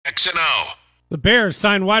KXNO. The Bears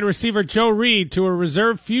signed wide receiver Joe Reed to a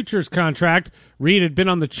reserve futures contract. Reed had been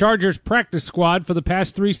on the Chargers practice squad for the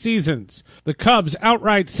past 3 seasons. The Cubs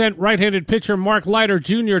outright sent right-handed pitcher Mark Leiter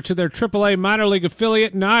Jr. to their AAA minor league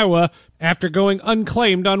affiliate in Iowa after going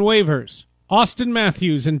unclaimed on waivers. Austin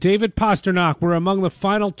Matthews and David Pasternak were among the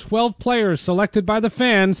final 12 players selected by the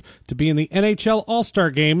fans to be in the NHL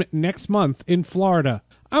All-Star Game next month in Florida.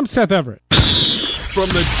 I'm Seth Everett. From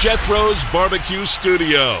the Jethro's Barbecue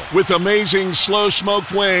Studio, with amazing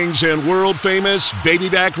slow-smoked wings and world-famous baby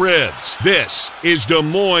back ribs, this is Des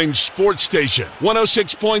Moines Sports Station,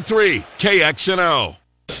 106.3 KXNO.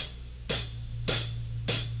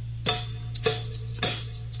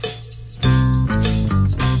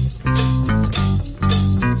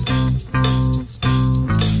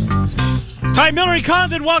 Hi, Miller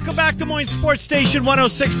Condon. Welcome back to Des Moines Sports Station,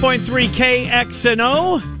 106.3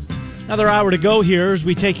 KXNO. Another hour to go here as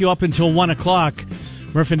we take you up until 1 o'clock.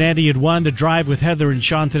 Murph and Andy had won the drive with Heather and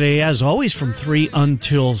Sean today, as always, from 3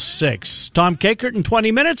 until 6. Tom Kakert in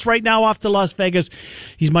 20 minutes. Right now off to Las Vegas.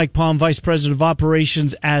 He's Mike Palm, Vice President of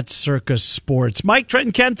Operations at Circus Sports. Mike, Trent,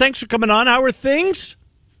 and Ken, thanks for coming on. How are things?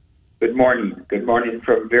 Good morning. Good morning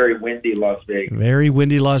from very windy Las Vegas. Very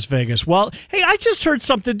windy Las Vegas. Well, hey, I just heard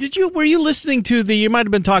something. Were you listening to you might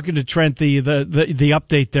have been talking to Trent, the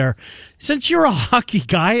update there. Since you're a hockey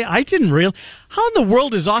guy, I didn't realize. How in the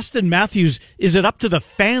world is Austin Matthews, is it up to the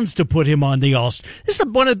fans to put him on the All-Star? This is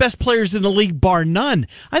one of the best players in the league, bar none.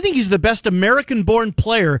 I think he's the best American-born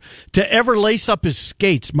player to ever lace up his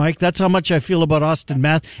skates, Mike. That's how much I feel about Austin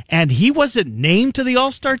Matthews. And he wasn't named to the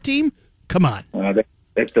All-Star team? Come on.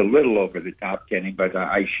 That's a little over the top, Kenny, but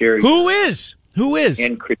I share you. Who is?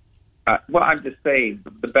 Well, I'm just saying,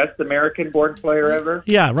 the best American-born player ever?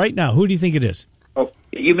 Yeah, right now. Who do you think it is? Oh,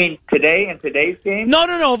 you mean today, in today's game?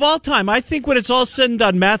 No, of all time. I think when it's all said and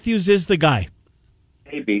done, Matthews is the guy.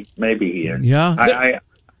 Maybe he is. Yeah.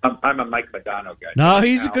 I'm a Mike Modano guy. No,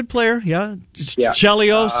 he's a good player, yeah.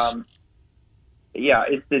 Chelios.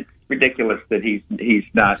 It's ridiculous that he's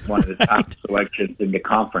not one of the top selections in the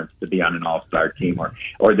conference to be on an all-star team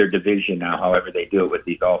or their division now, however they do it with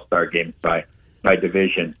these all-star games by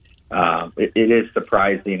division. It is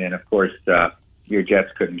surprising, and of course your Jets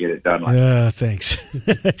couldn't get it done like that. Thanks.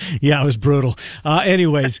 Yeah, it was brutal.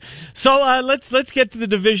 Anyways, so let's get to the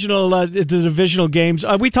divisional games.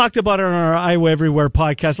 We talked about it on our Iowa Everywhere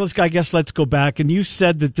podcast. Let's go back. And you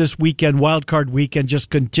said that this weekend, Wild Card Weekend, just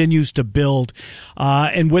continues to build.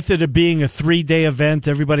 And with it being a 3-day event,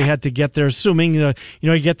 everybody had to get there. Assuming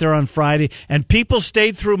you get there on Friday, and people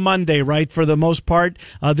stayed through Monday, right? For the most part,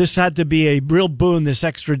 this had to be a real boon. This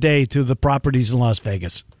extra day to the properties in Las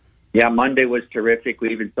Vegas. Yeah, Monday was terrific.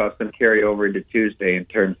 We even saw some carryover into Tuesday in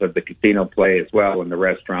terms of the casino play as well, and the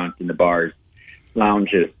restaurants and the bars,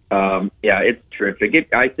 lounges. It's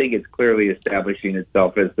terrific. I think it's clearly establishing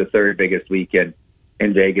itself as the third biggest weekend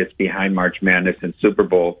in Vegas behind March Madness and Super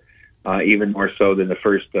Bowl, even more so than the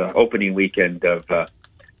first opening weekend of the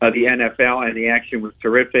NFL, and the action was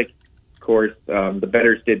terrific. Of course, the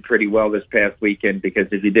bettors did pretty well this past weekend because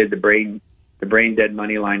if you did the brain dead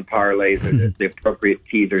money line parlays or the appropriate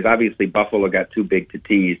teasers. Obviously, Buffalo got too big to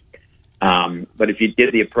tease. But if you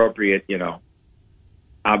did the appropriate,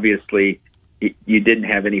 obviously you didn't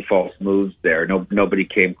have any false moves there. Nobody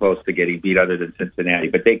came close to getting beat other than Cincinnati.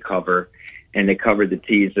 But they cover, and they covered the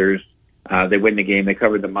teasers. They win the game. They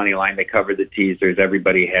covered the money line. They covered the teasers.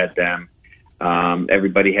 Everybody had them.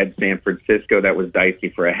 Everybody had San Francisco. That was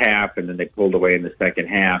dicey for a half, and then they pulled away in the second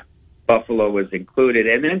half. Buffalo was included.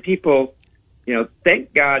 And then people...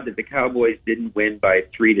 thank God that the Cowboys didn't win by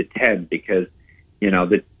 3-10 because,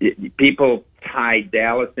 people tied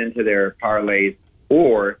Dallas into their parlays,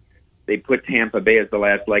 or they put Tampa Bay as the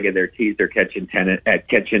last leg of their teaser, catching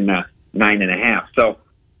 9.5. So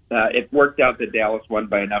it worked out that Dallas won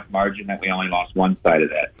by enough margin that we only lost one side of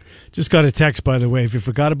that. Just got a text, by the way. If you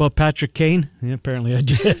forgot about Patrick Kane, apparently I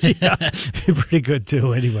did. Yeah, pretty good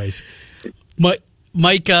too. Anyways,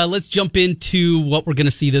 Mike, let's jump into what we're going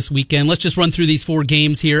to see this weekend. Let's just run through these 4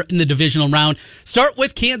 games here in the divisional round. Start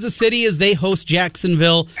with Kansas City as they host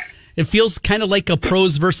Jacksonville. It feels kind of like a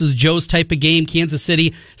pros versus Joes type of game. Kansas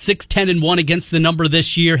City 6-10-1 against the number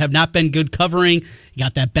this year, have not been good covering. You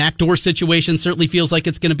got that backdoor situation. Certainly feels like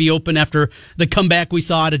it's going to be open after the comeback we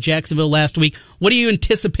saw out of Jacksonville last week. What do you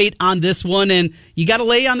anticipate on this one? And you got to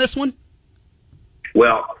lay on this one?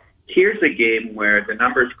 Well, here's a game where the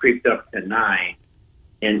numbers creeped up to 9.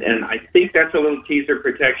 And I think that's a little teaser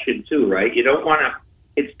protection too, right? You don't want to.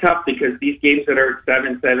 It's tough because these games that are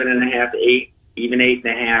 7, 7.5, 8, even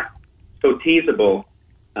 8.5, so teasable.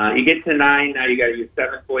 You get to 9, now you got to use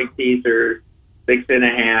 7-point teaser,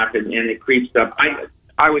 6.5, and it creeps up.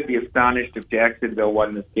 I would be astonished if Jacksonville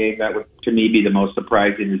won this game. That would, to me, be the most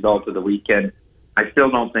surprising result of the weekend. I still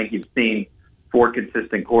don't think you've seen 4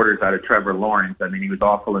 consistent quarters out of Trevor Lawrence. I mean, he was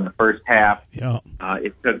awful in the first half. Yeah.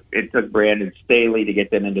 It took Brandon Staley to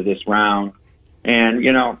get them into this round. And,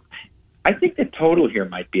 I think the total here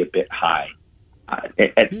might be a bit high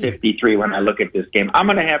at 53 when I look at this game. I'm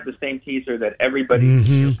going to have the same teaser that everybody,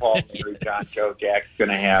 Paul, Mary, John, Joe, Jack's going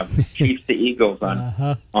to have, Chiefs to Eagles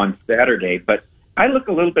on Saturday. But I look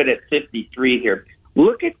a little bit at 53 here.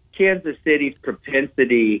 Look at Kansas City's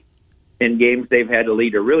propensity in games they've had to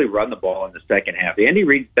lead to really run the ball in the second half. Andy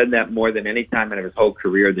Reid's done that more than any time in his whole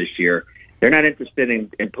career this year. They're not interested in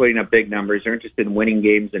putting up big numbers. They're interested in winning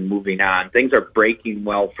games and moving on. Things are breaking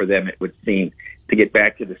well for them, it would seem, to get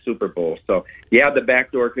back to the Super Bowl. So, yeah, the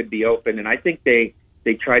back door could be open, and I think they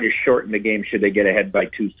try to shorten the game should they get ahead by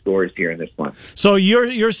 2 scores here in this one. So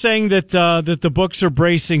you're saying that that the books are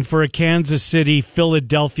bracing for a Kansas City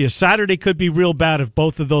Philadelphia. Saturday could be real bad if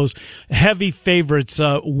both of those heavy favorites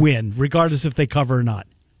win, regardless if they cover or not.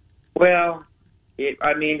 Well,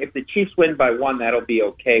 if the Chiefs win by 1, that'll be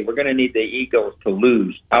okay. We're going to need the Eagles to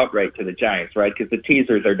lose outright to the Giants, right? Because the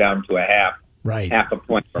teasers are down to a half a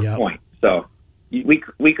point per point. So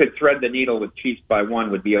we could thread the needle with Chiefs by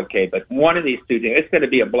 1 would be okay. But one of these two, it's going to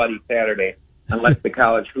be a bloody Saturday unless the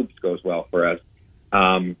college hoops goes well for us.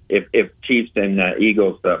 If Chiefs and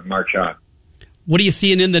Eagles march on. What are you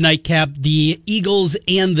seeing in the nightcap? The Eagles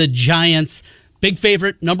and the Giants. Big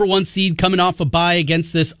favorite, number 1 seed coming off a bye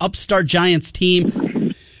against this upstart Giants team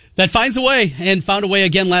that finds a way and found a way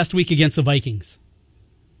again last week against the Vikings.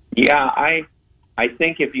 Yeah, I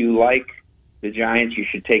think if you like the Giants, you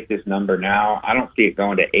should take this number now. I don't see it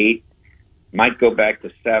going to 8. Might go back to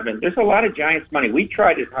 7. There's a lot of Giants money. We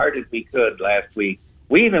tried as hard as we could last week.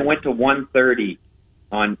 We even went to 130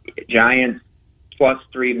 on Giants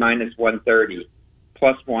 +3 -130,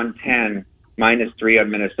 +110. -3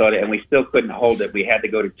 on Minnesota, and we still couldn't hold it. We had to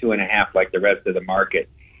go to 2.5 like the rest of the market.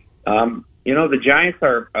 The Giants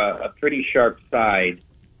are a pretty sharp side.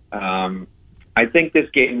 I think this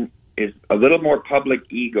game is a little more public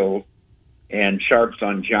Eagles and sharps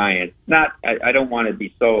on Giants. I don't want to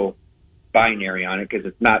be so binary on it because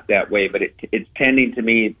it's not that way, but it's tending to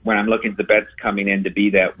me when I'm looking at the bets coming in to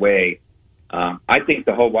be that way. I think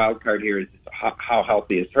the whole wild card here is how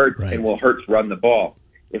healthy is Hurts, and will Hurts run the ball?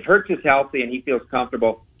 If Hurts is healthy and he feels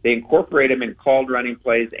comfortable, they incorporate him in called running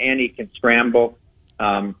plays and he can scramble.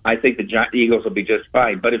 I think the Eagles will be just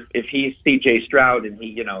fine. But if he's C.J. Stroud and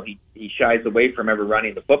he shies away from ever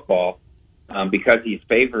running the football because he's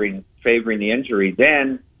favoring the injury,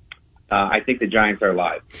 then I think the Giants are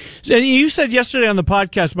live. And you said yesterday on the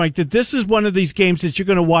podcast, Mike, that this is one of these games that you're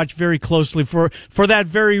going to watch very closely for that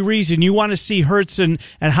very reason. You want to see Hurts and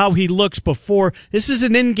how he looks before. This is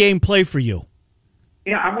an in-game play for you.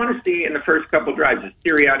 Yeah, I want to see in the first couple drives, is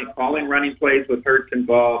Sirianni calling running plays with Hurts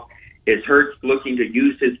involved? Is Hurts looking to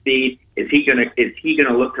use his speed? Is he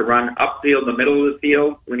gonna look to run upfield, the middle of the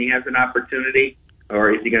field when he has an opportunity,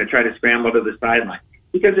 or is he going to try to scramble to the sideline?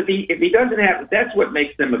 Because if he doesn't have, that's what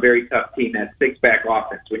makes them a very tough team. That 6-back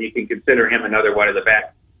offense. When you can consider him another one of the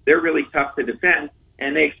backs, they're really tough to defend,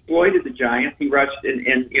 and they exploited the Giants. He rushed,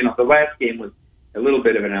 and the last game was a little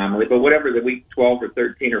bit of an anomaly, but whatever, the week 12 or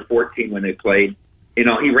 13 or 14 when they played.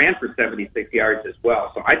 He ran for 76 yards as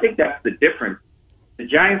well. So I think that's the difference. The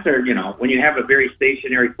Giants are, when you have a very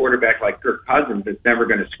stationary quarterback like Kirk Cousins that's never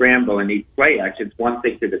going to scramble and need play action, it's one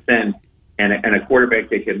thing to defend, and a quarterback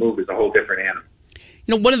that can move is a whole different animal.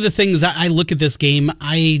 One of the things I look at this game,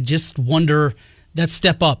 I just wonder that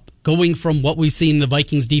step up, going from what we've seen the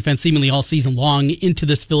Vikings defense seemingly all season long into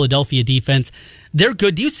this Philadelphia defense. They're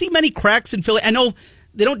good. Do you see many cracks in Philly? I know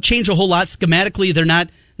they don't change a whole lot schematically.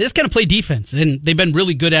 They just kind of play defense, and they've been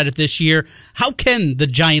really good at it this year. How can the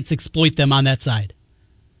Giants exploit them on that side?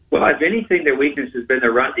 Well, if anything, their weakness has been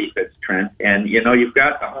their run defense, Trent. And, you've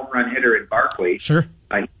got the home run hitter in Barkley. Sure.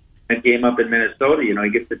 A game up in Minnesota, he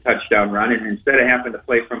gets the touchdown run, and instead of having to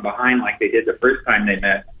play from behind like they did the first time they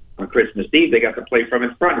met on Christmas Eve, they got to play from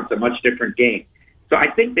in front. It's a much different game. So I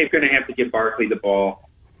think they're going to have to give Barkley the ball.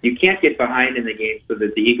 You can't get behind in the game so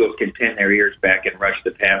that the Eagles can pin their ears back and rush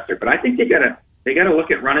the passer. But I think they got to look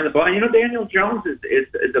at running the ball. Daniel Jones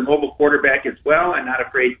is a mobile quarterback as well, and not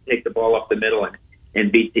afraid to take the ball up the middle and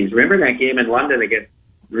beat teams. Remember that game in London against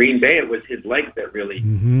Green Bay? It was his legs that really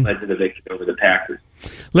led to the victory over the Packers.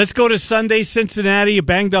 Let's go to Sunday, Cincinnati, a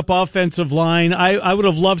banged-up offensive line. I would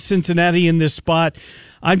have loved Cincinnati in this spot.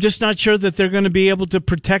 I'm just not sure that they're going to be able to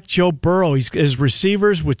protect Joe Burrow. His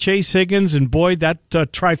receivers with Chase Higgins and Boyd, that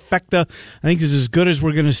trifecta, I think is as good as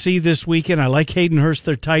we're going to see this weekend. I like Hayden Hurst,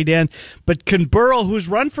 their tight end. But can Burrow, who's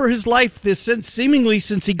run for his life seemingly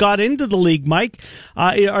since he got into the league, Mike,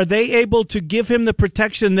 are they able to give him the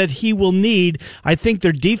protection that he will need? I think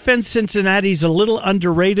their defense, Cincinnati's a little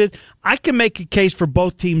underrated. I can make a case for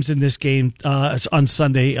both teams in this game on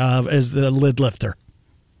Sunday as the lid lifter.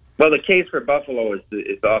 Well, the case for Buffalo is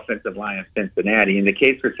the offensive line of Cincinnati, and the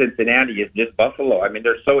case for Cincinnati is just Buffalo. I mean,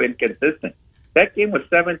 they're so inconsistent. That game was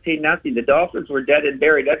 17-0. The Dolphins were dead and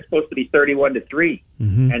buried. That's supposed to be 31-3,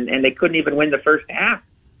 and they couldn't even win the first half.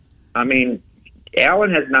 I mean,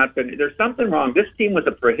 Allen has not been. There's something wrong. This team was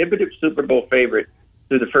a prohibitive Super Bowl favorite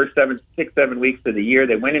through the first 6-7 weeks of the year.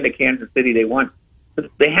 They went into Kansas City. They won.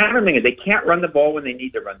 But they haven't been. They can't run the ball when they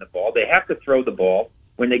need to run the ball. They have to throw the ball.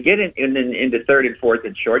 When they get into third and fourth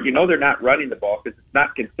and short, they're not running the ball because it's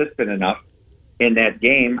not consistent enough in that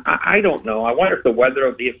game. I don't know. I wonder if the weather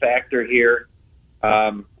will be a factor here.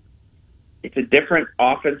 It's a different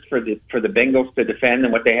offense for the Bengals to defend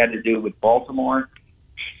than what they had to do with Baltimore.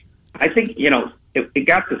 I think, it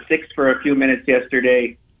got to 6 for a few minutes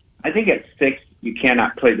yesterday. I think at 6, you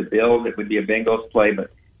cannot play the Bills. It would be a Bengals play.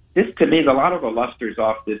 But this, to me, is a lot of the luster's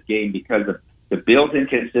off this game because of the Bills'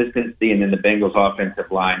 inconsistency and then the Bengals' offensive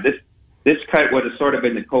line. This cut would have sort of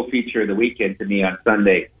been the co-feature of the weekend to me on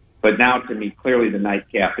Sunday. But now, to me, clearly the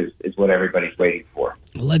nightcap is what everybody's waiting for.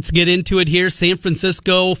 Let's get into it here. San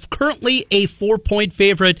Francisco, currently a 4-point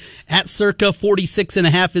favorite at circa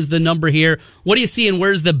 46.5 is the number here. What do you see, and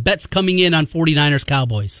where's the bets coming in on 49ers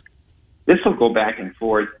Cowboys? This will go back and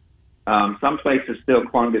forth. Some places still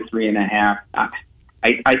clung to 3.5.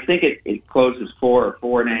 I think it closes 4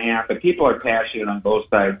 or 4.5, but people are passionate on both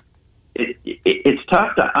sides. It's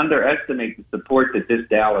tough to underestimate the support that this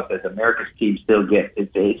Dallas, as America's team, still gets,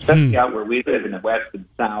 especially out where we live in the West and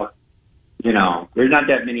South. There's not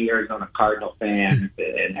that many Arizona Cardinal fans,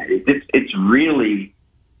 and it's really,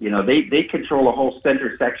 they control a whole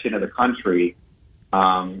center section of the country,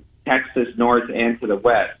 Texas, north, and to the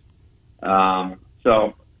west.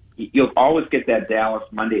 So you'll always get that Dallas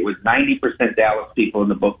Monday. It was 90% Dallas people in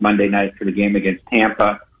the book Monday night for the game against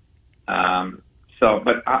Tampa.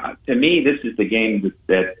 But to me, this is the game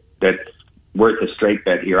that's worth a straight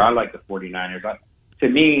bet here. I like the 49ers. To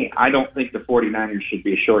me, I don't think the 49ers should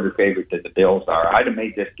be a shorter favorite than the Bills are. I'd have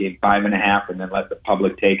made this game 5.5 and then let the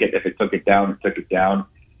public take it. If it took it down, it took it down.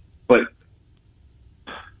 But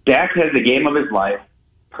Dak has the game of his life.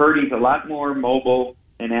 Purdy's a lot more mobile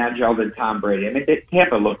and agile than Tom Brady. I mean,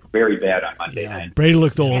 Tampa looked very bad on Monday night. Brady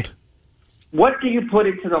looked old. What do you put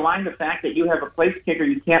into the line? The fact that you have a place kicker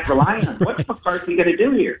you can't rely on. What's McCarthy going to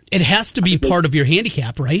do here? It has to be part of your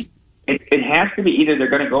handicap, right? It has to be. Either they're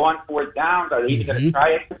going to go on 4th downs, are they even going to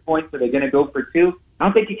try extra points, are they going to go for 2? I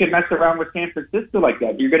don't think you can mess around with San Francisco like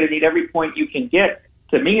that. You're going to need every point you can get.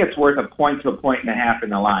 To me, it's worth a point to a 1.5 in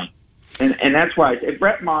the line. And that's why if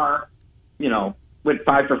Brett Maher, went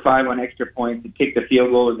 5 for 5 on extra points and kicked the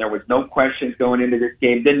field goal and there was no questions going into this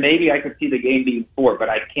game, then maybe I could see the game being 4, but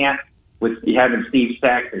I can't with having Steve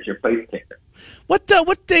Sachs as your place kicker. What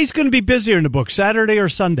day's going to be busier in the book, Saturday or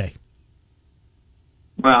Sunday?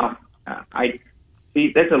 Well, I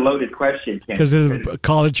see that's a loaded question, Ken. Because of the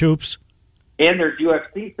college hoops? And there's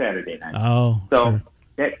UFC Saturday night. Oh, so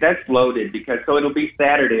sure. That's loaded so it'll be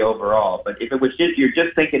Saturday overall. But if it was you're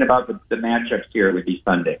just thinking about the matchups here, it would be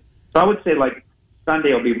Sunday. So I would say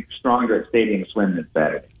Sunday will be stronger at Stadium Swim than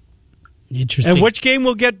Saturday. Interesting. And which game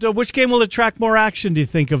will attract more action, do you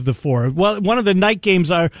think, of the 4? Well, one of the night games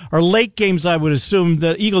are late games, I would assume.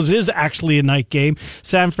 The Eagles is actually a night game.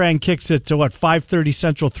 San Fran kicks it to 5:30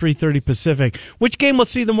 Central, 3:30 Pacific. Which game will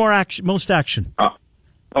see the most action?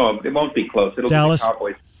 It won't be close. It'll Dallas? be the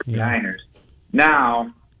Cowboys, Niners.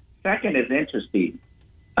 Now, second is interesting.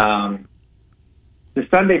 The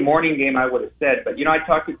Sunday morning game, I would have said, but I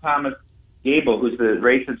talked to Thomas Gable, who's the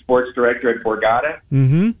race and sports director at Borgata.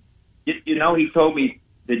 Mm-hmm. He told me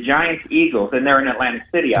the Giants, Eagles, and they're in Atlantic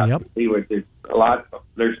City, obviously, where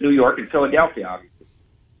there's New York and Philadelphia, obviously.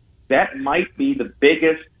 That might be the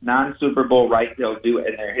biggest non-Super Bowl right they'll do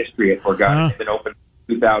in their history at Borgata. They've been open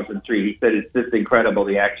in 2003. He said it's just incredible,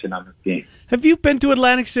 the action on this game. Have you been to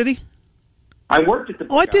Atlantic City? I worked at the Borgata.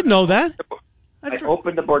 Oh, I didn't know that. I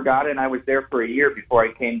opened the Borgata, and I was there for a year before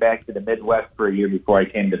I came back to the Midwest for a year before I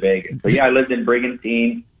came to Vegas. So, I lived in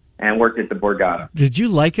Brigantine and worked at the Borgata. Did you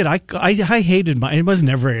like it? I hated it wasn't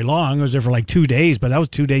there very long. I was there for 2 days, but that was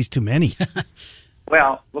 2 days too many.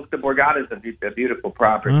 Well, look, the Borgata is a beautiful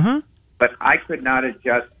property. Uh-huh. but I could not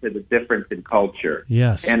adjust to the difference in culture.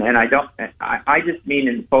 Yes. And I just mean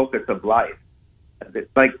in focus of life.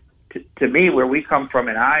 Like, to me, where we come from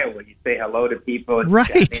in Iowa, you say hello to people. Right.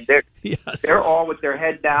 I mean, Yes. they're all with their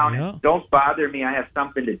head down. Yeah. And don't bother me. I have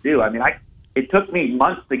something to do. I mean, it took me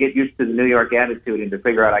months to get used to the New York attitude and to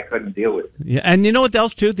figure out I couldn't deal with it. Yeah, and you know what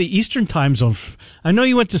else too? The Eastern time zone. I know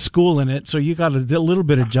you went to school in it, so you got a little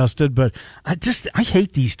bit adjusted. But I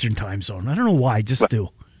hate the Eastern time zone. I don't know why. I just do.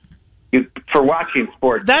 For watching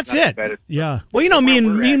sports, That's it. Yeah. Well, you know,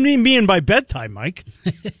 me and by bedtime, Mike.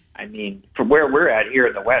 I mean, from where we're at here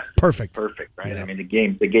in the West, Perfect, right? Yeah. I mean,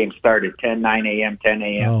 the game started 9 a.m., 10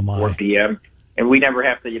 a.m., Oh, my. 4 p.m., and we never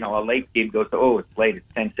have to, a late game goes to, it's late, it's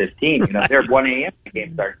 10:15. They're 1 a.m. the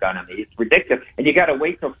game starts on them. It's ridiculous, and you got to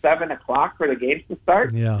wait till 7 o'clock for the games to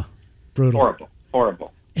start. Yeah, brutal.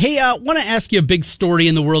 Horrible. Hey, I want to ask you a big story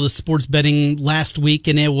in the world of sports betting last week,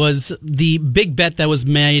 and it was the big bet that was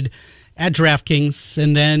made at DraftKings,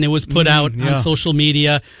 and then it was put out on social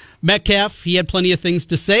media. Metcalf, he had plenty of things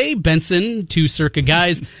to say. Benson, two Circa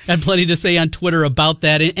guys, had plenty to say on Twitter about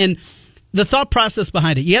that. And the thought process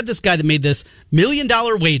behind it, you had this guy that made this $1 million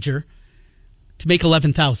wager to make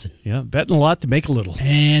 $11,000. Yeah, betting a lot to make a little.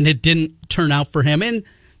 And it didn't turn out for him. And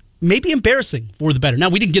maybe embarrassing for the bettor. Now,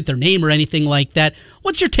 we didn't get their name or anything like that.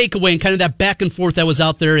 What's your takeaway and kind of that back and forth that was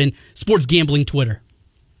out there in sports gambling Twitter?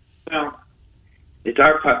 Well, it's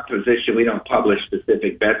our position. We don't publish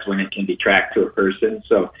specific bets when it can be tracked to a person.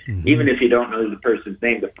 So even if you don't know the person's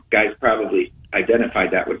name, the guy's probably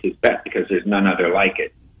identified that with his bet because there's none other like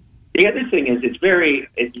it. The other thing is it's very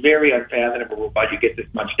unfathomable why you get this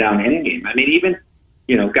much down in game. I mean, even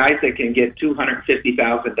guys that can get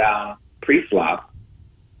 $250,000 down pre-flop,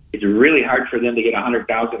 it's really hard for them to get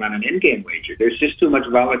 $100,000 on an in-game wager. There's just too much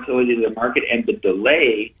volatility to the market and the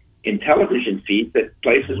delay in television feeds that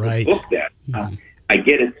places will book that. I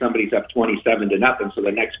get it. Somebody's up 27-0, so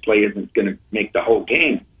the next play isn't going to make the whole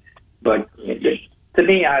game. But to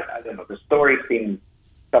me, I don't know. The story seems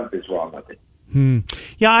something's wrong with it.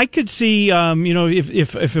 Yeah, I could see,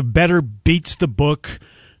 if a bettor beats the book,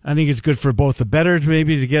 I think it's good for both the bettor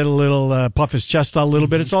maybe to get a little, puff his chest out a little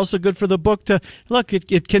bit. It's also good for the book to, look,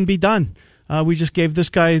 it can be done. We just gave this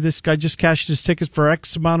guy just cashed his tickets for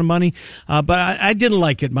X amount of money. But I didn't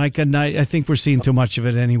like it, Mike, and I think we're seeing too much of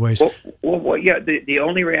it anyways. Well, yeah, the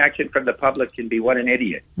only reaction from the public can be, what an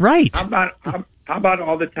idiot. Right. How about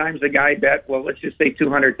all the times the guy bet, well, let's just say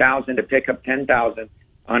 $200,000 to pick up $10,000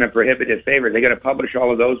 on a prohibitive favor. They got to publish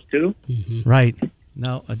all of those too? Right.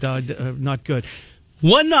 No, not good.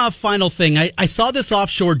 One final thing. I saw this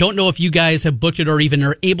offshore. Don't know if you guys have booked it or even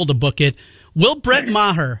are able to book it. Will Brett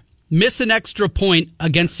Maher miss an extra point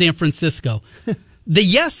against San Francisco? The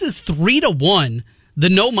yes is 3-1. The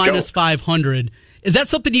no minus 500. Is that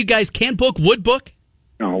something you guys can book, would book?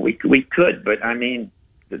 No, we could, but I mean,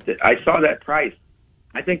 I saw that price.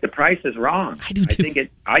 I think the price is wrong. I do too.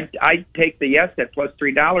 I take the yes at plus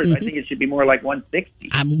 $3. I think it should be more like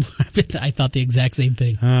 $160. I thought the exact same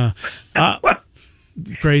thing.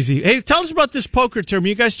 Crazy. Hey, tell us about this poker tournament.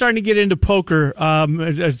 You guys starting to get into poker.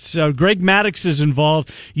 Greg Maddux is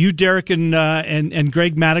involved. You, Derek, and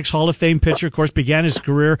Greg Maddux, Hall of Fame pitcher, of course, began his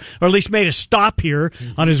career, or at least made a stop here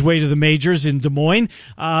on his way to the majors in Des Moines.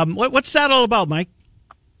 What's that all about, Mike?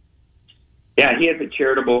 Yeah, he has a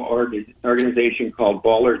charitable organization called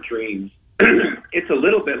Baller Dreams. It's a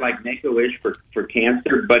little bit like Make-A-Wish for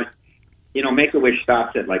cancer, but, Make-A-Wish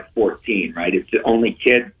stops at like 14, right? It's the only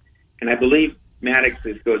kid. And I believe Maddox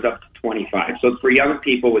goes up to 25. So it's for young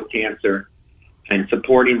people with cancer and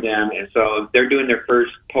supporting them. And so they're doing their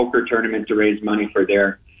first poker tournament to raise money for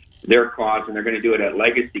their cause, and they're going to do it at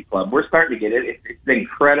Legacy Club. We're starting to get it. It's an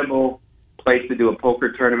incredible place to do a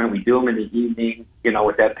poker tournament. We do them in the evening,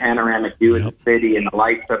 with that panoramic view of the city and the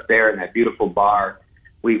lights up there and that beautiful bar.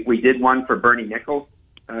 We did one for Bernie Nichols,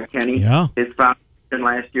 Kenny. Yeah. His foundation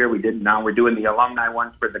last year. Now we're doing the alumni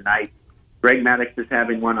ones for the night. Greg Maddux is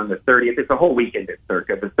having one on the 30th. It's a whole weekend at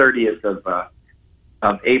Circa. The 30th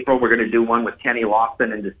of April, we're going to do one with Kenny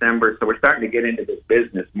Lawson in December. So we're starting to get into this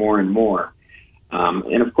business more and more.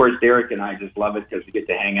 And, of course, Derek and I just love it because we get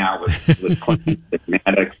to hang out with Clinton and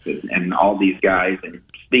Maddux and all these guys. And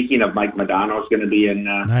speaking of, Mike Modano is going to be in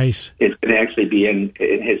nice. It's going to actually be in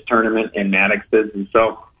his tournament in Maddox's. And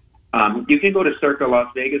so you can go to Circa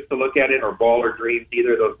Las Vegas to look at it, or Baller Dreams,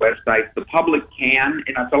 either of those websites. The public can,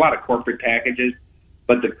 and it's a lot of corporate packages,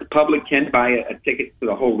 but the public can buy a ticket for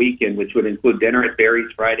the whole weekend, which would include dinner at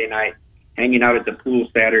Barry's Friday night, hanging out at the pool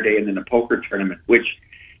Saturday, and then a poker tournament, which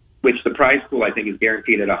the prize pool, I think, is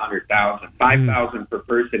guaranteed at $100,000, $5,000 per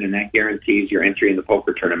person, and that guarantees your entry in the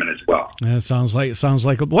poker tournament as well. Yeah, it sounds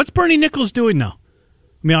like. What's Bernie Nichols doing now?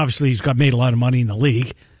 I mean, obviously he's made a lot of money in the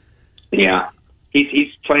league. Yeah.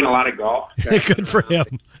 He's playing a lot of golf. Good for him.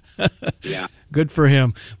 Yeah. Good for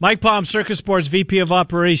him. Mike Palm, Circa Sports VP of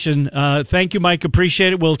Operation. Thank you, Mike.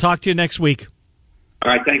 Appreciate it. We'll talk to you next week.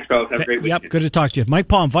 All right. Thanks, fellas. Have a great weekend. Yep, good to talk to you. Mike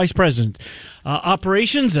Palm, Vice President,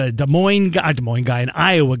 Operations, a Des Moines guy, an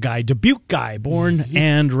Iowa guy, Dubuque guy, born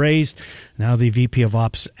and raised. Now the VP of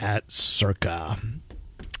Ops at Circa.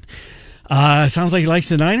 Sounds like he likes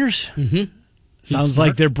the Niners. Mm-hmm. Sounds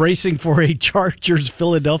like they're bracing for a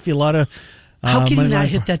Chargers-Philadelphia. A lot of how can he not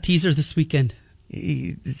hit that teaser this weekend?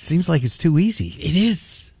 It seems like it's too easy. It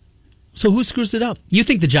is. So who screws it up? You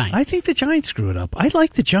think the Giants? I think the Giants screw it up. I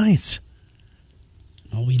like the Giants.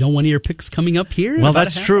 Oh, we don't want your picks coming up here? Well,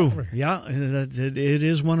 that's true. Hour. Yeah, it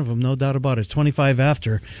is one of them, no doubt about it. It's 25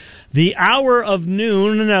 after the hour of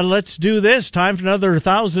noon. Let's do this. Time for another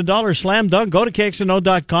 $1,000 slam dunk. Go to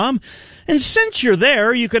KXNO.com. And since you're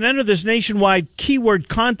there, you can enter this nationwide keyword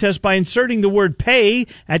contest by inserting the word pay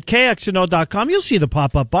at KXNO.com. You'll see the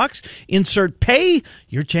pop-up box. Insert pay,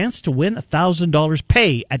 your chance to win $1,000.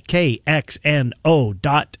 Pay at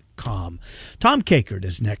KXNO.com. Tom Kakert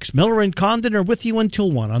is next. Miller and Condon are with you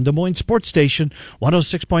until 1 on Des Moines Sports Station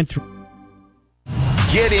 106.3.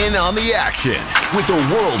 Get in on the action with the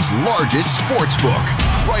world's largest sports book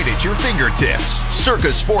right at your fingertips.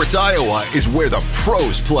 Circa Sports Iowa is where the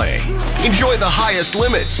pros play. Enjoy the highest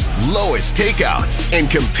limits, lowest takeouts,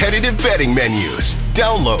 and competitive betting menus.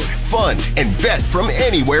 Download, fund, and bet from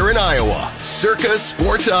anywhere in Iowa. Circa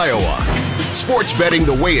Sports Iowa. Sports betting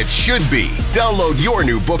the way it should be. Download your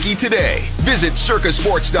new bookie today. Visit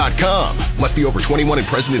circasports.com. Must be over 21 and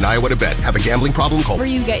present in Iowa to bet. Have a gambling problem? Call where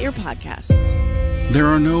you get your podcasts. There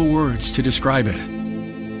are no words to describe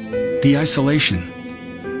it. The isolation,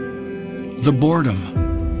 the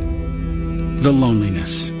boredom, the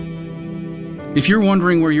loneliness. If you're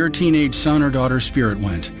wondering where your teenage son or daughter's spirit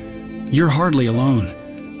went, you're hardly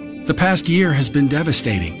alone. The past year has been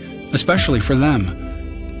devastating, especially for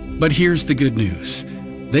them. But here's the good news.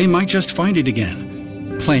 They might just find it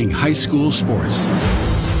again, playing high school sports.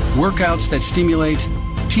 Workouts that stimulate,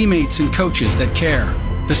 teammates and coaches that care.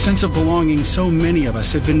 The sense of belonging so many of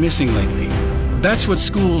us have been missing lately. That's what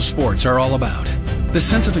school sports are all about. The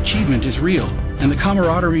sense of achievement is real, and the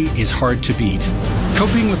camaraderie is hard to beat.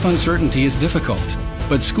 Coping with uncertainty is difficult,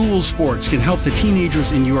 but school sports can help the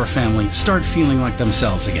teenagers in your family start feeling like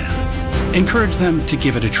themselves again. Encourage them to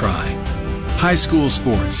give it a try. High school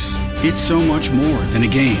sports, it's so much more than a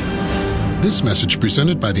game. This message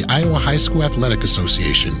presented by the Iowa High School Athletic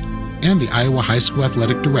Association and the Iowa High School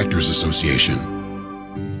Athletic Directors Association.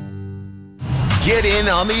 Get in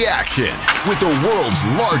on the action with the world's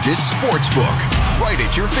largest sports book right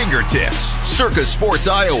at your fingertips. Circa Sports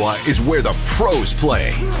Iowa is where the pros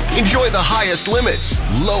play. Enjoy the highest limits,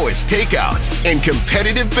 lowest takeouts, and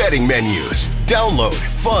competitive betting menus. Download,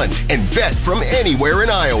 fund, and bet from anywhere in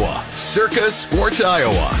Iowa. Circa Sports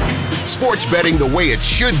Iowa. Sports betting the way it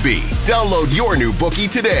should be. Download your new bookie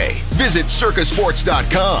today. Visit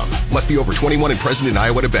circasports.com. Must be over 21 and present in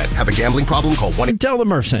Iowa to bet. Have a gambling problem? Call 1. Tell the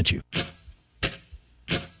Murph sent you.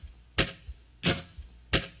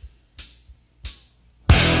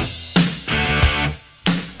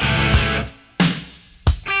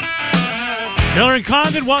 Miller and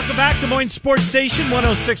Condon, welcome back to Des Moines Sports Station,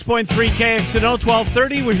 106.3 KXNO,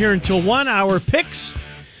 1230. We're here until 1 hour. Picks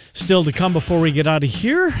still to come before we get out of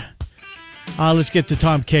here. Let's get to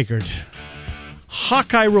Tom Kakert.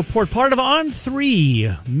 Hawkeye Report, part of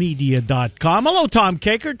On3Media.com. Hello, Tom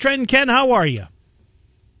Kakert. Trent and Ken, how are you?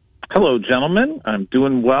 Hello, gentlemen. I'm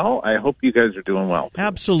doing well. I hope you guys are doing well.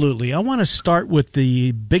 Absolutely. I want to start with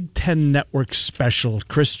the Big Ten Network special,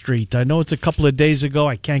 Chris Street. I know it's a couple of days ago.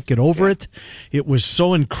 I can't get over it. It was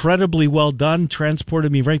so incredibly well done.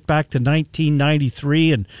 Transported me right back to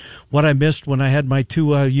 1993 and what I missed when I had my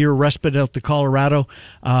 2-year respite out to Colorado.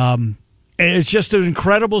 It's just an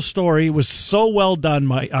incredible story. It was so well done,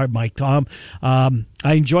 Mike, Tom. I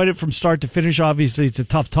enjoyed it from start to finish. Obviously, it's a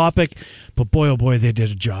tough topic, but boy, oh boy, they did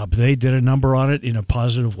a job. They did a number on it in a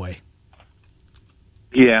positive way.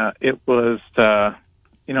 Yeah, it was, I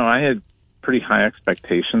had pretty high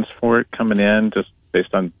expectations for it coming in, just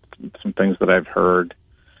based on some things that I've heard,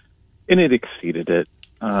 and it exceeded it.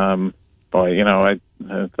 The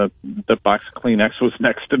box of Kleenex was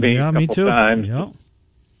next to me a couple times. Yeah.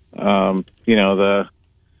 I'll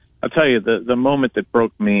tell you, the moment that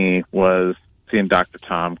broke me was seeing Dr.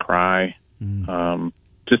 Tom cry.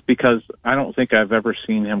 Just because I don't think I've ever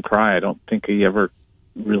seen him cry. I don't think he ever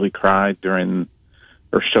really cried during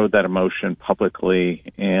or showed that emotion publicly.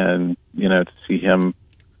 And, to see him,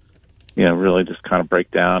 really just kind of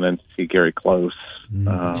break down and see Gary Close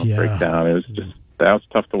break down. It was just That was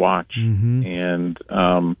tough to watch. And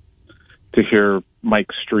to hear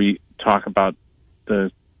Mike Street talk about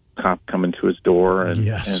the cop coming to his door and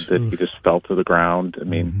that he just fell to the ground. I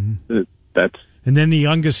mean, that's... And then the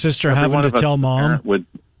youngest sister having to tell mom.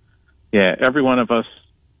 Every one of us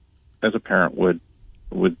as a parent would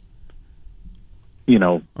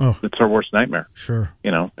it's our worst nightmare. Sure.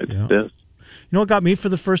 It's this. You know what got me for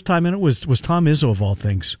the first time in it was Tom Izzo, of all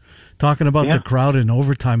things, talking about the crowd in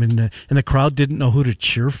overtime, and the crowd didn't know who to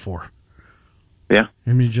cheer for. Yeah.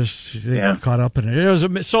 I mean, they got caught up in it. It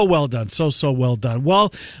was so well done. So well done.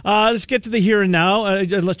 Well, let's get to the here and now.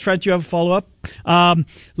 Trent, you have a follow-up?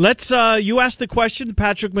 You asked the question, the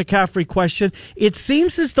Patrick McCaffrey question. It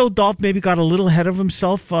seems as though Dolph maybe got a little ahead of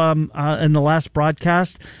himself in the last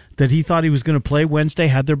broadcast, that he thought he was going to play Wednesday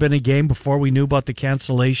had there been a game before we knew about the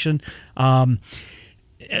cancellation.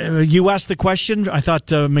 You asked the question. I thought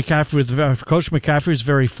Coach McCaffrey was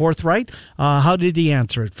very forthright. How did he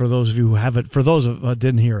answer it for those of you who haven't, for those who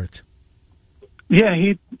didn't hear it? Yeah,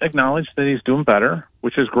 he acknowledged that he's doing better,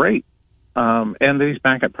 which is great, and that he's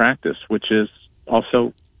back at practice, which is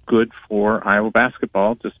also good for Iowa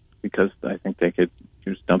basketball, just because I think they could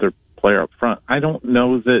use another player up front. I don't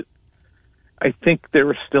know that. I think they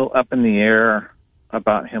were still up in the air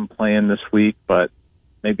about him playing this week, but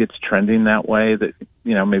maybe it's trending that way that,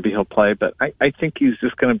 maybe he'll play. But I think he's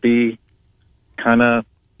just going to be kind of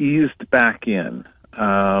eased back in,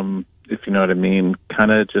 if you know what I mean,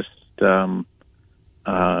 kind of just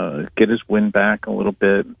get his wind back a little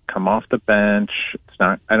bit, come off the bench.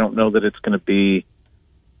 I don't know that it's going to be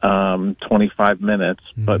 25 minutes,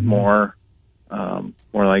 but more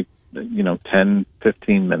like, 10,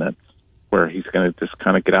 15 minutes, where he's going to just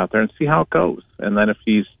kind of get out there and see how it goes. And then if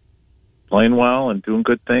he's playing well and doing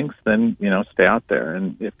good things, then, stay out there.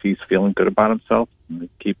 And if he's feeling good about himself,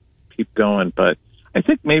 keep going. But I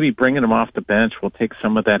think maybe bringing him off the bench will take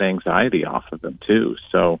some of that anxiety off of him too.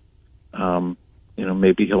 So,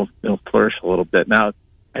 maybe he'll flourish a little bit. Now,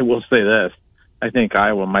 I will say this. I think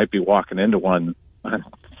Iowa might be walking into one on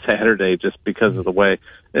Saturday just because of the way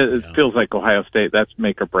it feels like Ohio State. That's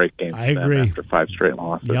make or break game. I agree. After 5 straight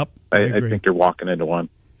losses. Yep. I think you're walking into one.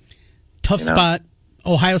 Tough spot.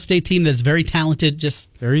 Ohio State team that's very talented,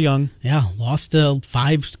 just very young. Yeah, lost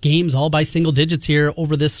 5 games all by single digits here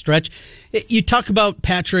over this stretch. You talk about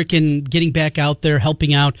Patrick and getting back out there,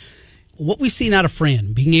 helping out. What we've seen out of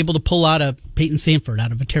Fran, being able to pull out a Peyton Sanford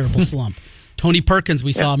out of a terrible slump. Tony Perkins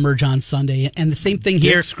we saw emerge on Sunday, and the same thing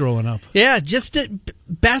here. Dick's growing up. Yeah, just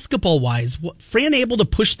basketball-wise, Fran able to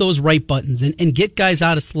push those right buttons and get guys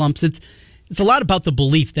out of slumps. It's a lot about the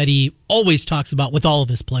belief that he always talks about with all of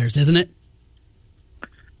his players, isn't it?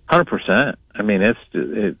 100%. I mean,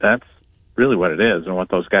 that's really what it is, and what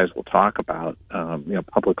those guys will talk about,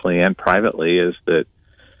 publicly and privately, is that,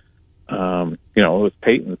 with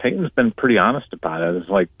Peyton's been pretty honest about it. It's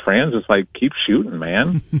like, Fran's is like, keep shooting,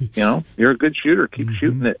 man. You're a good shooter. Keep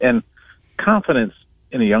shooting it. And confidence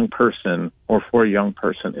in a young person or for a young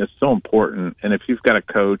person is so important. And if you've got a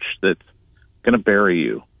coach that's going to bury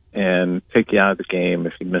you and take you out of the game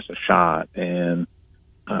if you miss a shot and,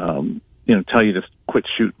 tell you to quit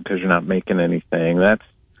shooting because you're not making anything, that's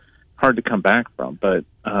hard to come back from. But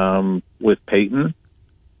with Peyton,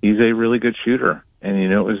 he's a really good shooter. And,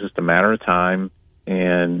 it was just a matter of time,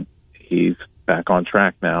 and he's back on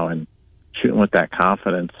track now and shooting with that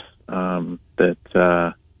confidence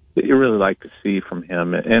that you really like to see from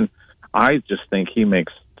him. And I just think he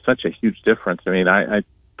makes such a huge difference. I mean, I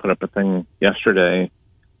put up a thing yesterday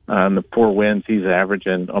on the 4 wins. He's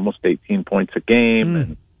averaging almost 18 points a game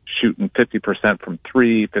and shooting 50% from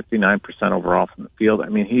 3, 59% overall from the field. I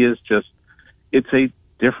mean, it's a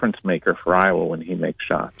difference maker for Iowa when he makes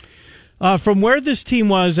shots. From where this team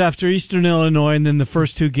was after Eastern Illinois and then the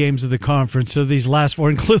first 2 games of the conference, so these last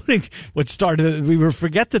 4, including what started,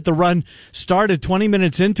 forget that the run started 20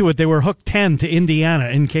 minutes into it. They were hooked 10 to Indiana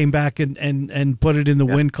and came back and put it in the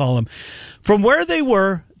win column. From where they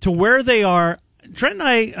were to where they are, Trent and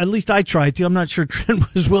I, at least I tried to. I'm not sure Trent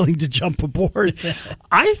was willing to jump aboard.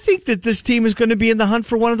 I think that this team is going to be in the hunt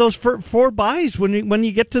for one of those 4 buys when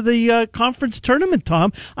you get to the conference tournament,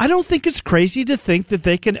 Tom. I don't think it's crazy to think that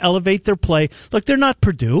they can elevate their play. Look, they're not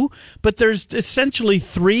Purdue, but there's essentially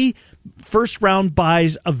 3 first-round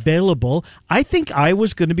buys available. I think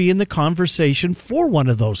Iowa's going to be in the conversation for one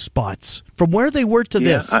of those spots from where they were to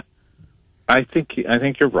this. I think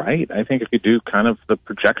you're right. I think if you do kind of the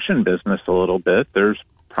projection business a little bit, there's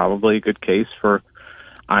probably a good case for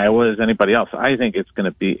Iowa as anybody else. I think it's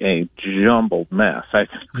going to be a jumbled mess. I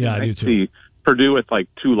do too. See Purdue with like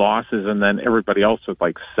 2 losses and then everybody else with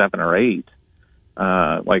like 7 or 8,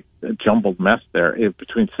 like a jumbled mess there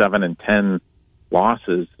between 7 and 10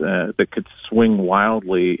 losses that could swing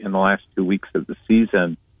wildly in the last 2 weeks of the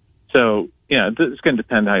season. So, it's going to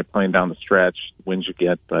depend how you're playing down the stretch, the wins you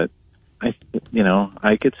get. But I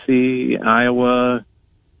could see Iowa,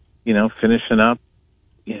 finishing up.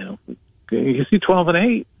 You can see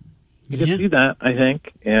 12-8. You can see that, I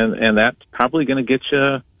think, and that's probably going to get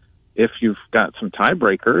you. If you've got some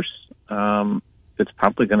tiebreakers, it's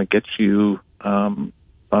probably going to get you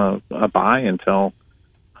a bye until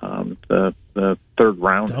the third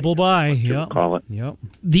round. Double bye, yeah. Call it. Yep.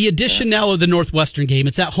 The addition now of the Northwestern game.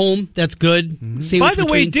 It's at home. That's good. Mm-hmm. By the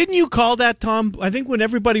way, didn't you call that, Tom? I think when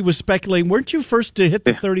everybody was speculating, weren't you first to hit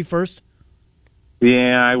the 31st?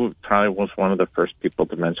 Yeah, I probably was one of the first people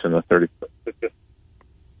to mention the 31st.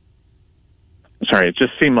 Sorry, it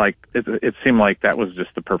just seemed like it seemed like that was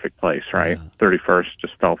just the perfect place, right? 31st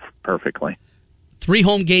just fell perfectly. 3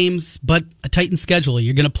 home games, but a tightened schedule.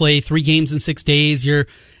 You're going to play 3 games in 6 days. You're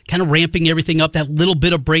kind of ramping everything up. That little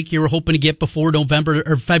bit of break you were hoping to get before November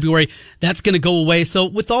or February, that's going to go away. So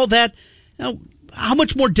with all that, how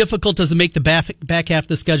much more difficult does it make the back half of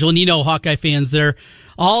the schedule? And Hawkeye fans,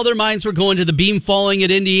 all their minds were going to the beam falling at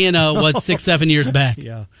Indiana, 6-7 years back.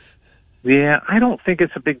 Yeah. Yeah, I don't think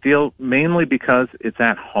it's a big deal, mainly because it's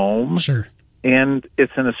at home. Sure. And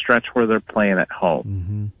it's in a stretch where they're playing at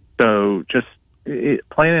home. Mm-hmm. So just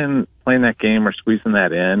playing that game or squeezing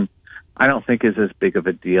that in, I don't think is as big of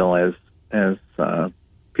a deal as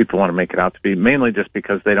people want to make it out to be, mainly just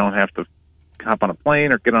because they don't have to hop on a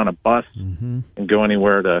plane or get on a bus and go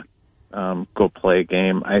anywhere to go play a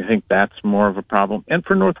game. I think that's more of a problem. And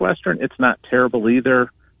for Northwestern, it's not terrible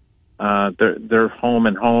either. They're home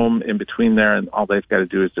and home in between there, and all they've got to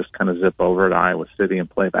do is just kind of zip over to Iowa City and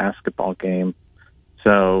play a basketball game.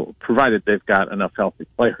 So, provided they've got enough healthy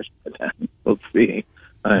players by then, we'll see.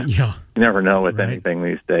 You never know with anything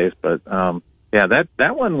these days. But,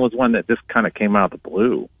 that one was one that just kind of came out of the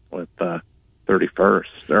blue with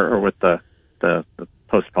 31st, or with the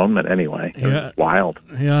postponement anyway. It was wild.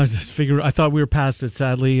 Yeah, I just figured. I thought we were past it.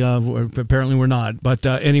 Sadly, apparently we're not. But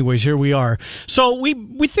anyways, here we are. So we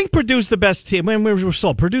think Purdue's the best team. When we're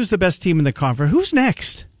sold, Purdue's the best team in the conference. Who's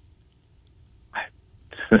next?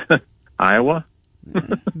 Iowa.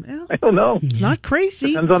 I don't know. Not crazy.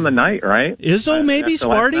 Depends on the night, right? Izzo, maybe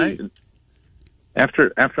Sparty.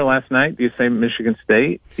 After last night, do you say Michigan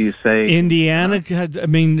State? Do you say Indiana?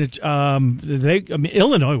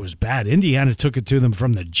 Illinois was bad. Indiana took it to them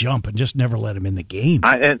from the jump and just never let them in the game.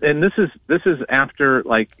 And this is after,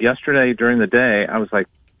 like, yesterday during the day. I was like,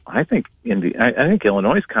 I think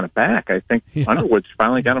Illinois is kind of back. I think Underwood's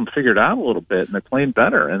finally got them figured out a little bit, and they're playing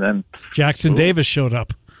better. And then Jackson Davis showed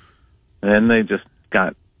up, and then they just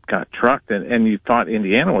got trucked. And you thought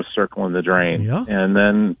Indiana was circling the drain, and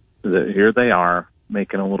then. Here they are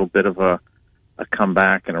making a little bit of a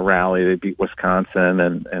comeback and a rally. They beat Wisconsin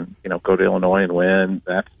and go to Illinois and win.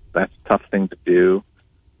 That's a tough thing to do.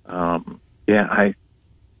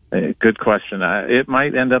 Good question. It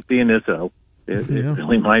might end up being Izzo. It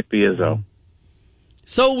really might be Izzo.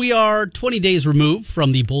 So we are 20 days removed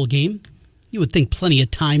from the bowl game. You would think plenty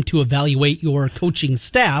of time to evaluate your coaching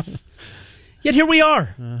staff. Yet here we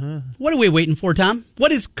are. What are we waiting for, Tom?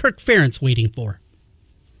 What is Kirk Ferentz waiting for?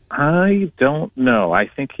 I don't know. I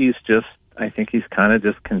think he's kind of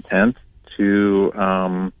just content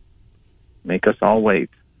to make us all wait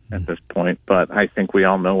at this point. But I think we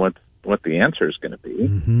all know what the answer is going to be.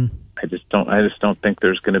 Mm-hmm. I just don't think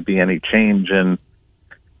there's going to be any change in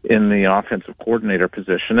the offensive coordinator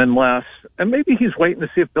position unless, and maybe he's waiting to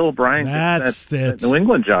see if Bill O'Brien gets that New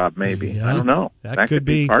England job. Maybe I don't know. That could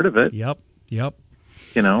be part of it. Yep.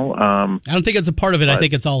 I don't think it's a part of it. I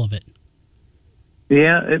think it's all of it.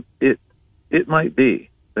 Yeah, it might be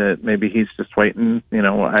that maybe he's just waiting.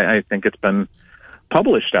 I think it's been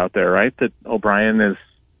published out there, right, that O'Brien is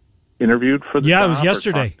interviewed for the job. Yeah, it was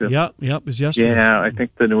yesterday. It was yesterday. Yeah, I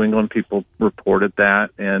think the New England people reported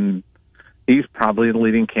that, and he's probably the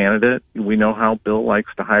leading candidate. We know how Bill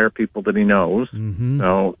likes to hire people that he knows,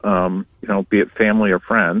 so be it family or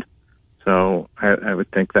friend. So I would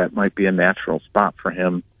think that might be a natural spot for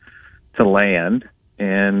him to land,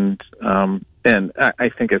 and I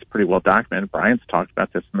think it's pretty well documented. Brian's talked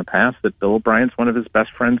about this in the past, that Bill O'Brien's one of his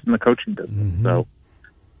best friends in the coaching business. Mm-hmm. So,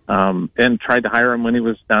 and tried to hire him when he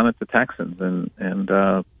was down at the Texans, and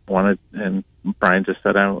Brian just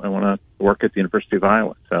said, I want to work at the University of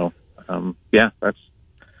Iowa. So, that's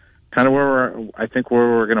kind of where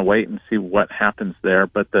we're going to wait and see what happens there.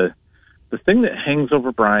 But the thing that hangs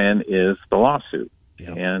over Brian is the lawsuit,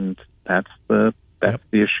 and that's the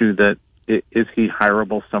issue. That is he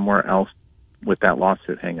hireable somewhere else with that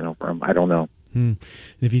lawsuit hanging over him? I don't know. And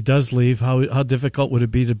if he does leave, how difficult would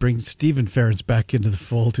it be to bring Steven Ferentz back into the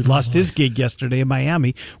fold, who lost his gig yesterday in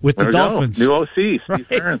Miami with the Dolphins? New OC, Steve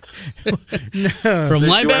Ferentz. From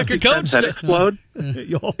linebacker coach. Trent's head explode?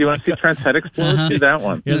 You want to see Trent's head explode? Do that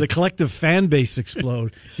one. Yeah, the collective fan base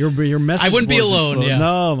explode. Your message. I wouldn't be boards alone. explode. Yeah.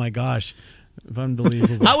 No, my gosh,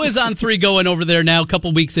 unbelievable. How is On3 going over there now? A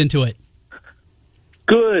couple weeks into it.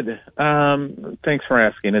 Good. Thanks for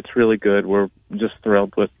asking. It's really good. We're just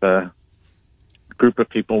thrilled with the group of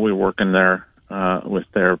people we work in there with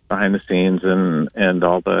their behind the scenes and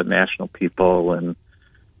all the national people and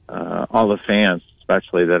all the fans,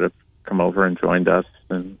 especially that have come over and joined us.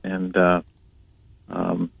 And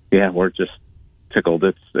we're just tickled.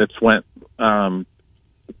 It's went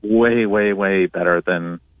way, way, way better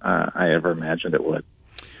than I ever imagined it would.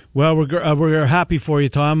 Well, we're happy for you,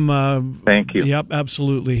 Tom. Thank you. Yep,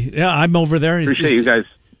 absolutely. Yeah, I'm over there. Appreciate you guys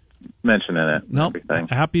mentioning it. No,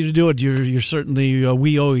 happy to do it. You're certainly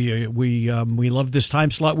we owe you. We love this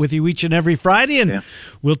time slot with you each and every Friday, and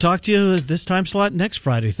we'll talk to you this time slot next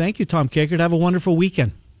Friday. Thank you, Tom Kakert. Have a wonderful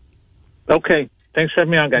weekend. Okay. Thanks for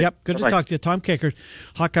having me on, guys. Yep, good to talk to you. Tom Kakert,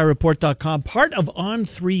 HawkeyeReport.com, part of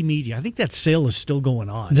On3 Media. I think that sale is still going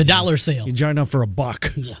on. The dollar sale. You join up for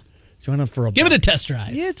 $1. Yeah. Join up for Give it a test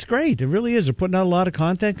drive. Yeah, it's great. It really is. They're putting out a lot of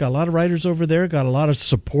content. Got a lot of writers over there. Got a lot of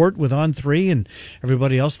support with On3 and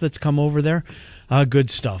everybody else that's come over there. Good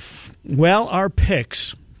stuff. Well, our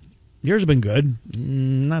picks. Yours have been good.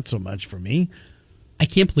 Not so much for me. I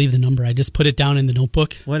can't believe the number. I just put it down in the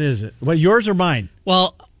notebook. What is it? What, yours or mine?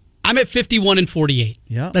 Well, I'm at 51-48.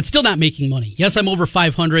 Yeah. That's still not making money. Yes, I'm over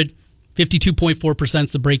 500. 52.4%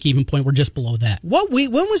 is the break-even point. We're just below that.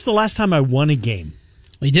 When was the last time I won a game?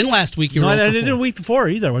 Well, you didn't last week. You were I 0 for didn't 4. the week before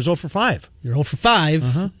either. I was 0 for 5. You're 0 for 5.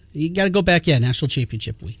 Uh-huh. You got to go back. Yeah, national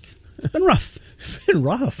championship week. It's been rough. It's been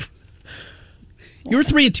rough. You were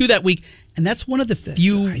 3-2 that week, and that's one of the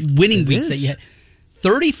few winning weeks that you had.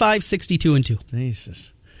 35-62-2.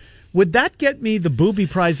 Jesus. Would that get me the booby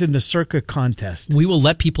prize in the Circa contest? We will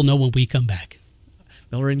let people know when we come back.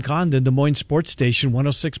 Miller and Condon, Des Moines Sports Station,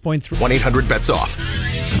 106.3. 1-800-BETS-OFF.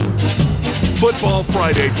 Football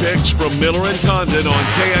Friday picks from Miller and Condon on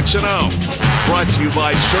KXNO. Brought to you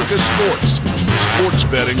by Circa Sports. Sports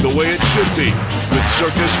betting the way it should be with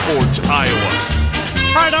Circa Sports Iowa.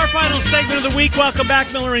 All right, our final segment of the week. Welcome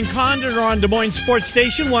back. Miller and Condon are on Des Moines Sports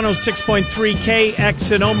Station, 106.3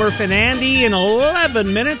 KXNO. Murph and Andy in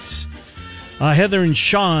 11 minutes. Heather and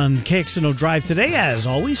Sean, KXNO Drive today, as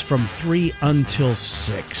always, from 3 until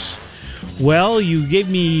 6. Well, you gave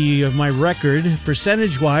me my record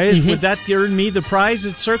percentage-wise. Mm-hmm. Would that earn me the prize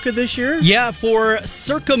at Circa this year? Yeah, for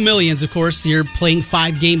Circa Millions, of course, you're playing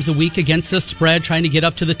 5 games a week against the spread, trying to get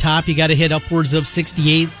up to the top. You got to hit upwards of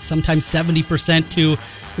 68, sometimes 70% to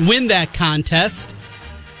win that contest.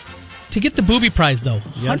 To get the booby prize, though,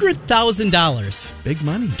 $100,000. Big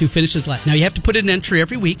money. To finish this last. Now, you have to put in an entry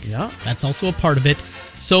every week. Yeah. That's also a part of it.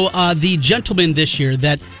 So, the gentleman this year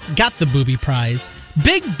that got the booby prize,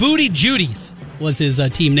 Big Booty Judy's was his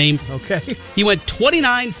team name. Okay. He went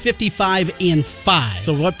 29, 55, and 5.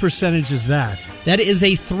 So what percentage is that? That is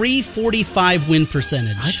a 345 win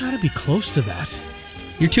percentage. I got to be close to that.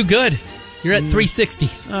 You're too good. You're at 360.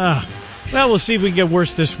 Well, we'll see if we can get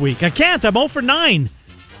worse this week. I can't. I'm 0 for 9.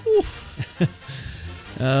 Oof.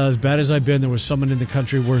 As bad as I've been, there was someone in the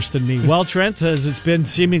country worse than me. Well, Trent, as it's been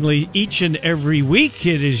seemingly each and every week,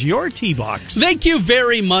 it is your T-Box. Thank you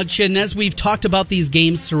very much. And as we've talked about these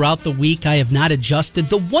games throughout the week, I have not adjusted.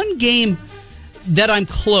 The one game that I'm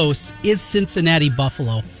close is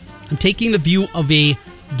Cincinnati-Buffalo. I'm taking the view of a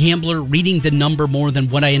gambler reading the number more than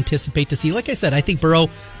what I anticipate to see. Like I said, I think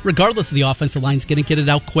Burrow, regardless of the offensive line, is going to get it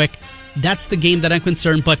out quick. That's the game that I'm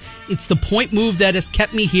concerned, but it's the point move that has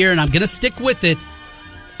kept me here, and I'm going to stick with it.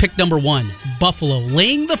 Pick number 1, Buffalo,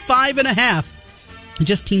 laying the 5.5. It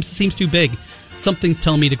just seems too big. Something's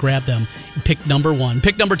telling me to grab them. Pick number 1.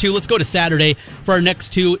 Pick number 2, let's go to Saturday for our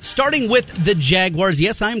next 2. Starting with the Jaguars.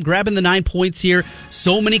 Yes, I'm grabbing the 9 points here.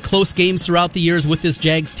 So many close games throughout the years with this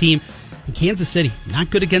Jags team. And Kansas City, not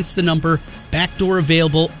good against the number. Backdoor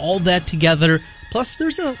available, all that together. Plus,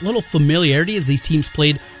 there's a little familiarity as these teams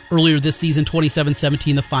played earlier this season,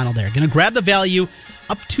 27-17, the final there. Going to grab the value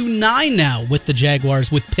up to 9 now with the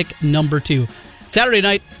Jaguars with pick number 2. Saturday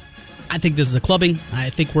night, I think this is a clubbing. I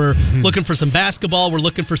think we're looking for some basketball. We're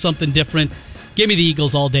looking for something different. Give me the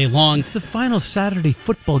Eagles all day long. It's the final Saturday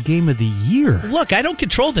football game of the year. Look, I don't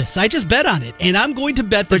control this. I just bet on it, and I'm going to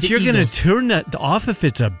bet that But you're going to turn that off if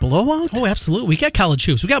it's a blowout? Oh, absolutely. We got college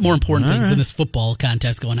hoops. We got more important things than this football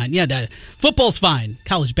contest going on. Yeah, football's fine.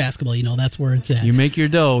 College basketball, that's where it's at. You make your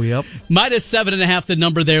dough, yep. Minus 7.5, the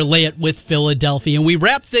number there. Lay it with Philadelphia. And we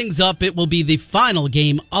wrap things up. It will be the final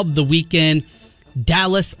game of the weekend.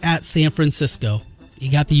 Dallas at San Francisco. You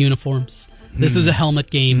got the uniforms. This is a helmet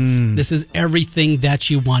game. This is everything that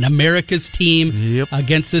you want. America's team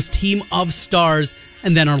against this team of stars,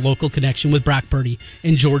 and then our local connection with Brock Purdy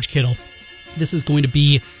and George Kittle. This is going to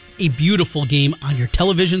be a beautiful game on your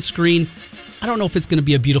television screen. I don't know if it's going to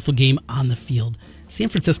be a beautiful game on the field. San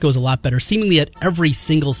Francisco is a lot better, seemingly at every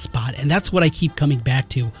single spot, and that's what I keep coming back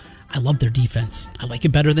to. I love their defense. I like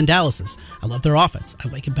it better than Dallas's. I love their offense. I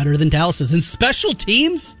like it better than Dallas's. And special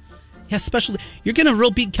teams? Yeah, you're going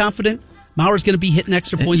to be confident Maurer's going to be hitting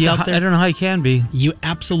extra points out there. I don't know how he can be. You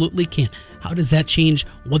absolutely can. How does that change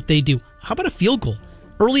what they do? How about a field goal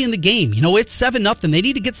early in the game? It's 7-0. They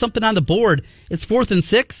need to get something on the board. It's 4th and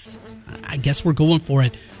 6. I guess we're going for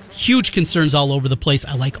it. Huge concerns all over the place.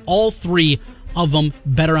 I like all three of them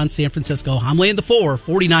better on San Francisco. I'm laying the 4.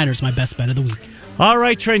 49ers, my best bet of the week. All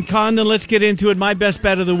right, Trent Condon, let's get into it. My best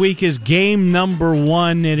bet of the week is game number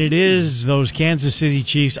 1, and it is those Kansas City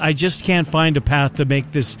Chiefs. I just can't find a path to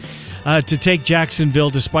make this, to take Jacksonville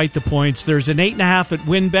despite the points. There's an 8.5 at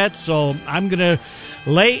WinBet, so I'm going to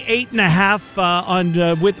lay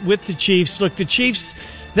 8.5 with the Chiefs. Look, the Chiefs,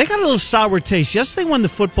 they got a little sour taste. Yes, they won the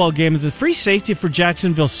football game. The free safety for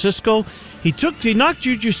Jacksonville, Cisco, he knocked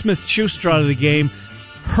Juju Smith-Schuster out of the game,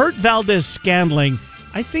 hurt Valdez-Scantling.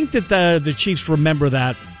 I think that the Chiefs remember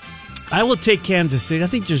that. I will take Kansas City. I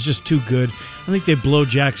think they're just too good. I think they blow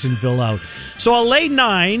Jacksonville out. So I'll lay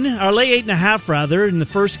 8.5 rather, in the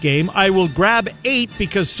first game. I will grab 8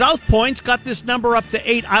 because South Point's got this number up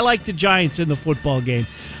to 8. I like the Giants in the football game.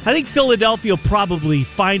 I think Philadelphia will probably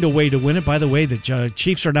find a way to win it. By the way, the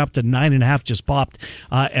Chiefs are now up to 9.5, just popped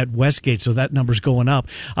at Westgate, so that number's going up.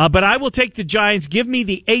 But I will take the Giants. Give me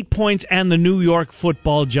the 8 points and the New York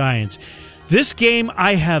Football Giants. This game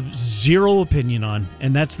I have zero opinion on,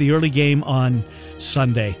 and that's the early game on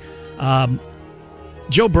Sunday.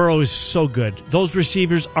 Joe Burrow is so good. Those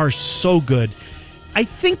receivers are so good. I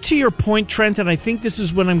think to your point, Trent, and I think this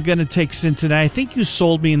is when I'm going to take Cincinnati, I think you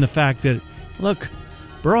sold me in the fact that, look,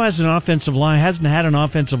 Burrow hasn't had an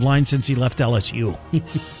offensive line since he left LSU.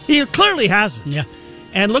 He clearly hasn't. Yeah.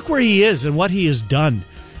 And look where he is and what he has done.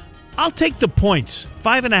 I'll take the points,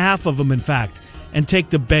 5.5 of them, in fact, and take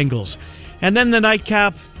the Bengals. And then the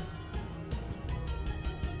nightcap,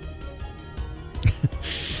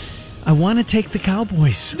 I want to take the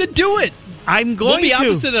Cowboys. Then do it. I'm going to. We'll be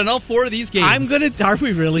opposite on all 4 of these games. Are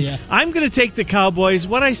we really? Yeah. I'm going to take the Cowboys.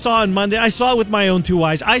 What I saw on Monday, I saw it with my own 2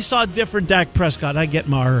 eyes. I saw different Dak Prescott. I get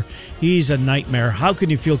Maher. He's a nightmare. How can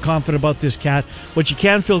you feel confident about this cat? What you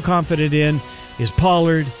can feel confident in is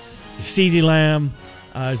Pollard, is CeeDee Lamb,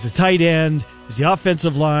 is the tight end, is the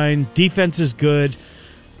offensive line. Defense is good.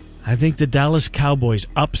 I think the Dallas Cowboys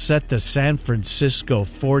upset the San Francisco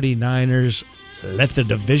 49ers. Let the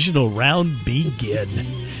divisional round begin.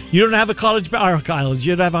 You don't have a college, you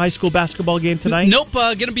don't have a high school basketball game tonight? Nope,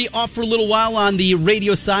 going to be off for a little while on the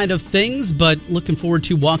radio side of things, but looking forward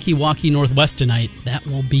to Waukee Waukee Northwest tonight. That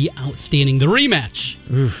will be outstanding. The rematch.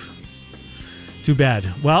 Oof. Too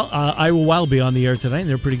bad. Well, Iowa Wild will be on the air tonight.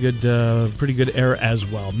 They're pretty good air as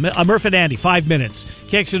well. Murph and Andy, 5 minutes.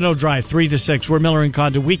 KXNO Drive, 3 to 6. We're Miller and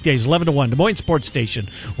Condon, weekdays, 11 to 1. Des Moines Sports Station,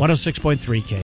 106.3 K.